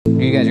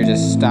You guys are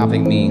just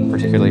stopping me,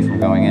 particularly from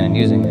going in and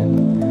using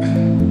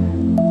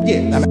it.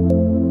 Yes.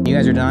 You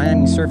guys are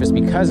denying me service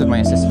because of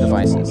my assistive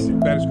devices.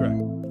 That is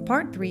correct.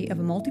 Part 3 of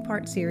a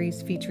multi-part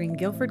series featuring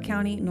Guilford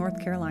County, North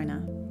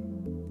Carolina.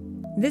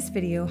 This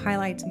video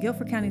highlights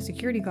Guilford County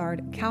security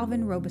guard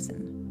Calvin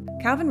Robeson.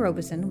 Calvin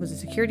Robeson was a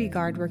security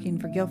guard working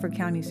for Guilford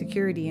County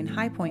Security in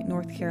High Point,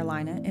 North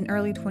Carolina in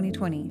early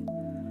 2020.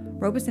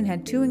 Robeson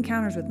had 2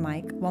 encounters with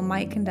Mike while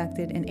Mike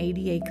conducted an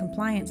ADA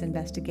compliance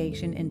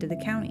investigation into the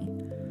county.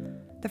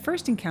 The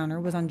first encounter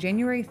was on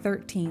January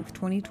 13,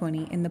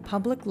 2020 in the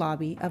public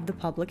lobby of the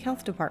Public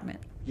Health Department.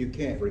 You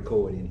can't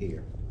record in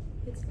here.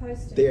 It's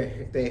posted.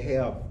 They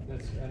have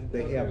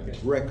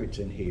records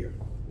in here.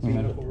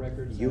 Medical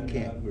records. You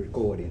can't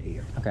record in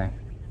here. Okay.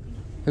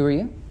 Who are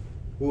you?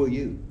 Who are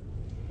you?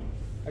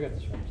 I got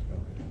this right.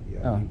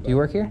 Yeah, Oh, do you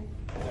work here?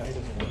 Yeah, he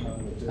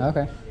doesn't.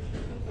 Okay.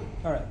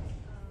 All right.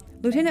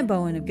 Lieutenant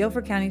Bowen of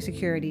Guilford County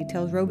Security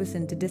tells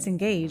Robeson to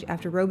disengage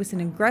after Robeson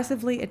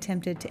aggressively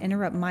attempted to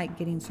interrupt Mike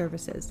getting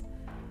services.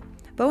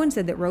 Bowen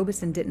said that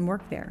Robeson didn't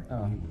work there.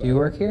 Oh, do you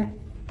work here?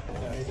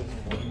 Yeah, he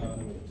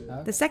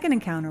doesn't. The second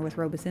encounter with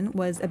Robeson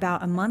was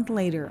about a month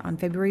later on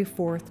February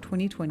 4th,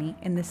 2020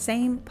 in the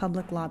same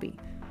public lobby.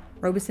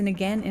 Robeson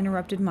again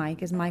interrupted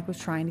Mike as Mike was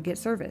trying to get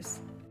service.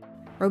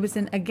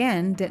 Robeson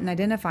again didn't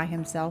identify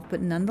himself but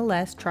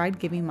nonetheless tried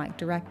giving Mike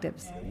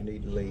directives. You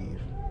need to leave.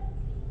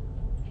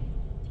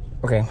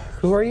 Okay,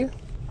 who are you?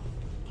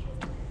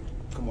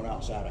 Come on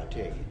outside, I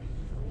tell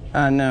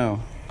you. No.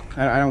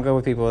 I don't go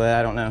with people that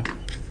I don't know.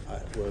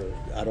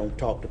 I don't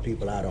talk to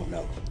people I don't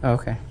know. Oh,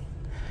 okay.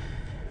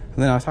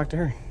 Then I'll talk to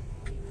her.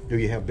 Do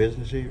you have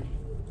business here?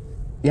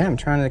 Yeah, I'm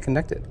trying to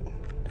conduct it.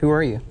 Who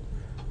are you?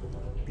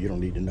 You don't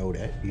need to know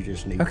that. You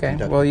just need to Okay,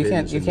 conduct well, you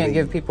business can't and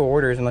give leave. people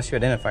orders unless you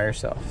identify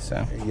yourself,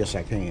 so. Yes,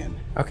 I can.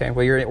 Okay,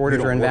 well, your You orders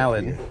don't are work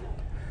invalid. here.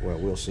 Well,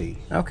 we'll see.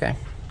 Okay.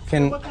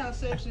 What kind of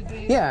section do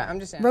you? Yeah, I'm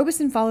just asking.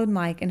 Robeson followed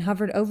Mike and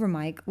hovered over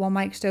Mike while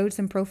Mike stowed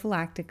some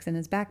prophylactics in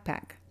his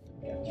backpack.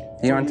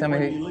 You don't want to tell me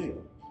Where who do you live?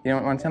 you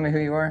don't want to tell me who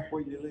you are?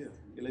 Where do you live?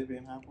 You live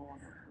in High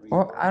Point?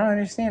 Well, I don't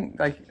understand.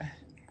 Like,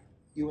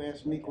 You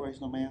ask me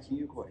questions, I'm asking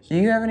you questions.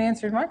 you haven't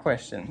answered my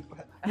question.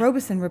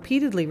 Robeson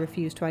repeatedly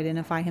refused to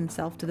identify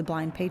himself to the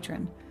blind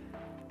patron.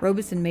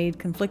 Robeson made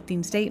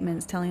conflicting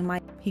statements telling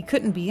Mike he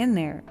couldn't be in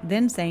there,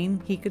 then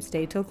saying he could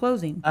stay till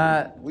closing.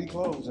 We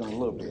close in a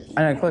little bit.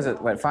 I know, close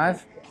at what,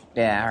 5?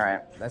 Yeah, all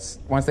right. That's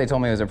once they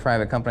told me it was a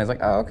private company. I was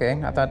like, oh,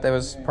 okay. I thought that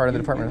was part of the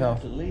Department of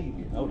Health. You have to leave,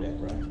 you know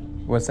that, right?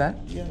 What's that?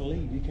 You gotta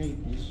leave. You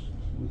can't just,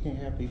 we can't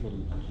have people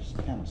just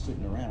kind of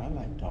sitting around. I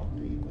like to talk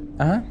to people.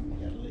 Uh huh.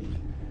 You gotta leave.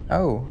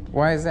 Oh,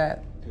 why is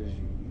that? Because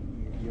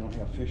you don't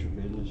have official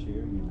business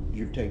here.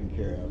 You're taking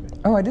care of it.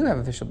 Oh, I do have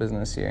official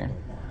business here.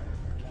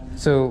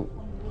 So,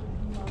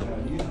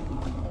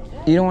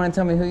 you don't want to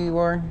tell me who you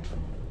are?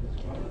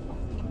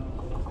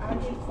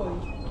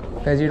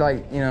 Because you're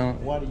like, you know.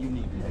 Why do you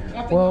need me?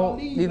 Well,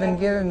 you've been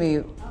giving me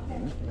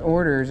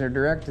orders or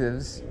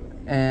directives,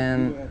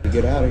 and You have to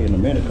get out of here in a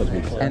minute because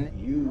we close. And-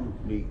 You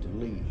need to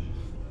leave.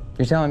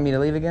 you're telling me to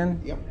leave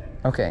again? Yep.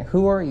 Okay,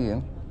 who are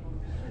you?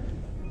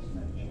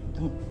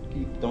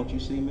 Don't you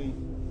see me?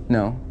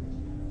 No.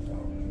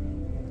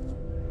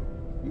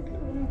 You get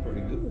around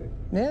pretty good.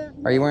 Yeah.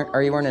 Are you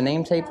wearing a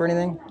name tape or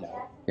anything?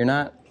 No. You're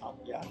not?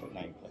 Yeah, I put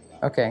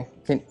nameplate. Okay.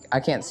 I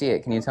can't see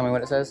it. Can you tell me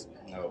what it says?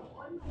 No.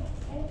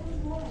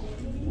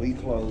 We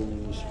close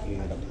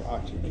in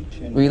approximately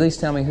 10 Will you at least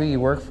tell me who you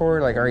work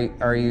for? Like,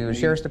 are you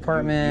sheriff's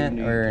department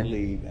you or? need to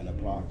leave in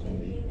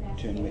approximately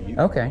 10 minutes.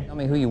 Okay. Tell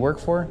me who you work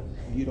for.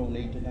 You don't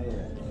need to know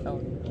that. Oh.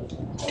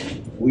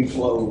 We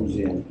close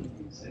in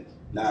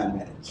 9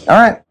 minutes. All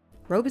right.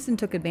 Robeson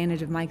took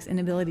advantage of Mike's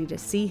inability to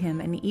see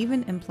him and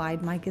even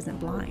implied Mike isn't You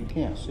blind.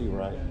 can't see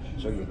right,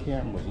 so your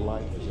camera's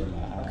light is in my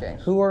eye. Okay.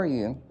 Who are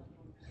you?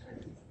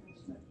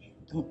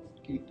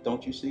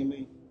 Don't you see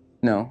me?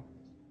 No.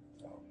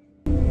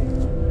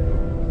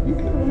 You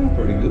get around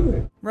pretty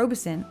good.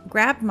 Robeson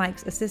grabbed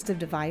Mike's assistive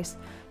device,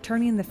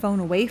 turning the phone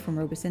away from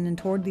Robeson and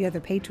toward the other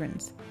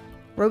patrons.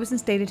 Robeson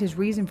stated his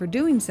reason for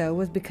doing so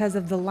was because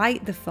of the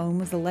light the phone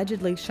was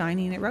allegedly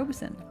shining at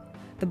Robeson.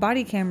 The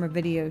body camera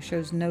video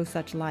shows no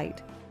such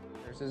light.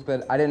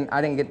 But I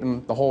didn't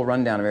get the whole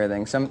rundown of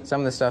everything. Some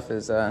of the stuff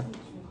is. What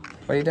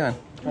are you doing?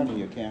 Turn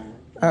your camera,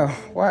 Oh,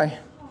 why?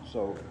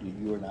 so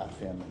you are not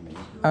filming me,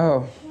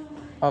 Oh,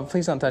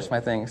 please don't touch my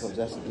things. because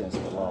that's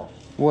against the law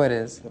What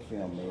is? to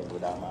film me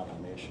without my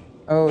permission.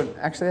 Oh,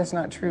 actually, that's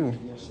not true.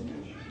 Yes, it is.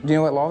 Do you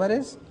know what law that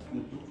is?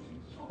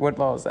 What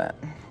law is that?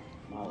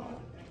 My law.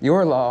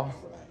 Your law.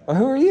 Well,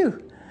 who are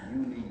you?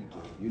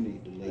 You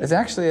need to leave. It's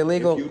actually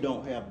illegal. If you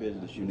don't have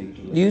business, you need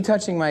to leave. You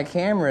touching my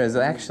camera is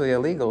actually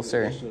illegal,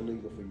 sir. It's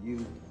illegal for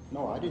you.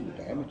 No, I didn't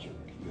damage your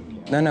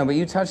camera. No, but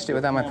you touched it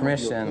without my Your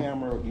permission.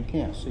 camera, you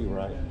can't see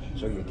right,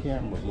 so your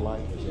camera's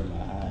light is in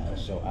my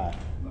eyes, so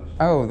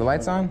Oh, the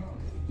light's on?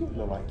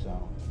 the light's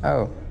on.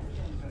 Oh,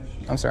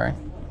 I'm sorry.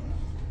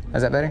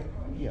 Is that better?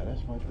 Yeah,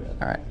 that's much better.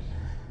 All right.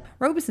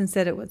 Robeson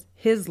said it was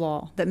his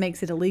law that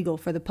makes it illegal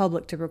for the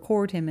public to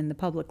record him in the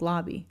public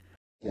lobby.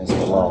 Against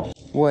the law.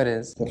 What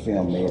is? To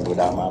film me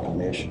without my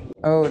permission.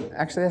 Oh,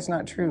 actually, that's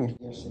not true.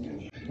 Yes, it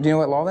is. Do you know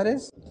what law that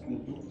is?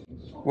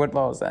 What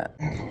law is that?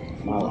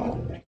 My law.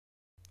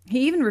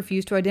 He even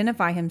refused to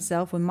identify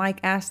himself when Mike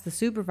asked the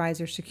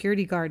supervisor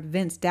security guard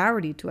Vince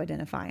Dougherty to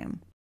identify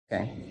him.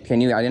 Okay.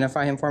 Can you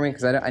identify him for me?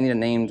 Because I need a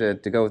name to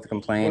go with the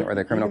complaint or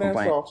the criminal You can ask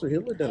complaint. the officer,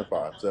 he'll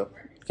identify himself.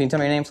 Can you tell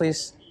me your name,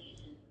 please?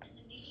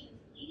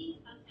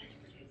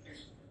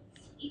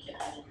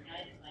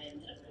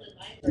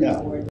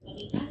 No.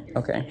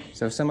 Okay.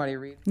 So if somebody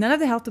read. None of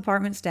the health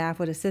department staff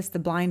would assist the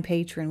blind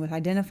patron with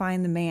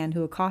identifying the man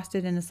who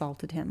accosted and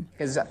assaulted him.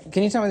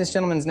 Can you tell me this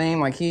gentleman's name?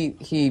 Like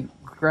he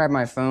grabbed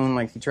my phone,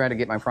 like he tried to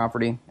get my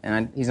property,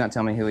 and he's not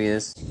telling me who he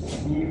is.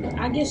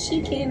 I guess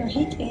she can or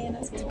he can.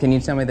 Can you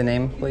tell me the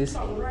name, please?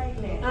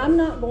 I'm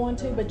not going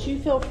to, but you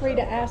feel free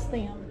to ask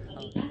them.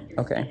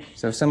 Okay.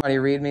 So if somebody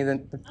read me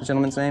the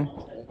gentleman's name.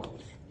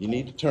 You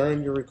need to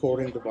turn your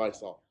recording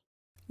device off.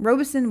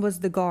 Robeson was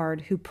the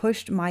guard who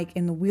pushed Mike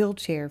in the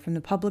wheelchair from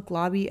the public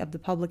lobby of the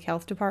public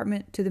health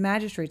department to the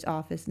magistrate's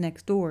office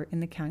next door in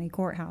the county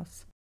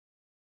courthouse.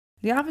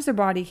 The officer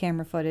body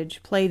camera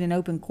footage, played in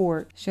open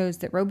court, shows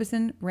that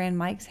Robeson ran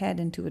Mike's head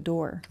into a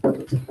door.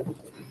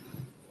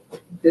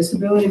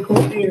 Disability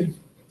coordinator.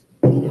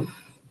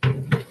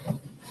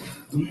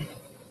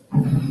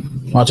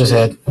 Watch his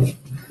head.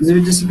 Is there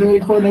a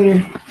disability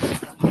coordinator?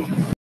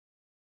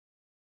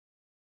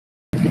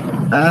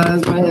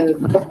 That's my head.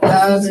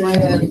 That's my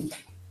head.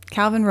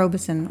 Calvin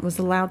Robeson was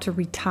allowed to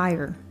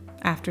retire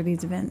after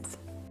these events.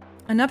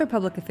 Another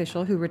public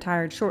official who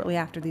retired shortly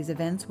after these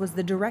events was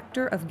the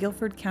director of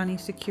Guilford County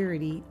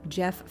Security,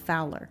 Jeff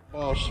Fowler.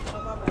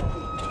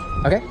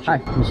 Okay. Hi.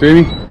 You see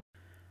me?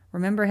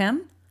 Remember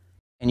him?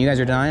 And you guys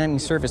are denying me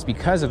service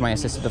because of my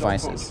assistive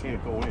devices.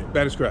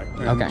 That is correct.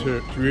 And Okay.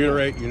 To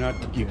reiterate,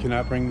 you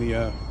cannot bring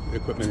the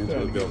equipment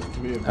into the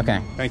building.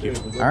 Okay. Thank you.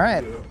 All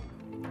right.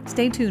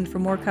 Stay tuned for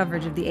more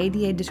coverage of the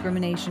ADA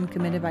discrimination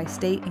committed by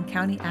state and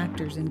county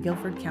actors in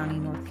Guilford County,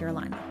 North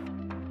Carolina.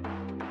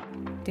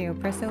 De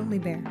oppresso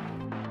liber.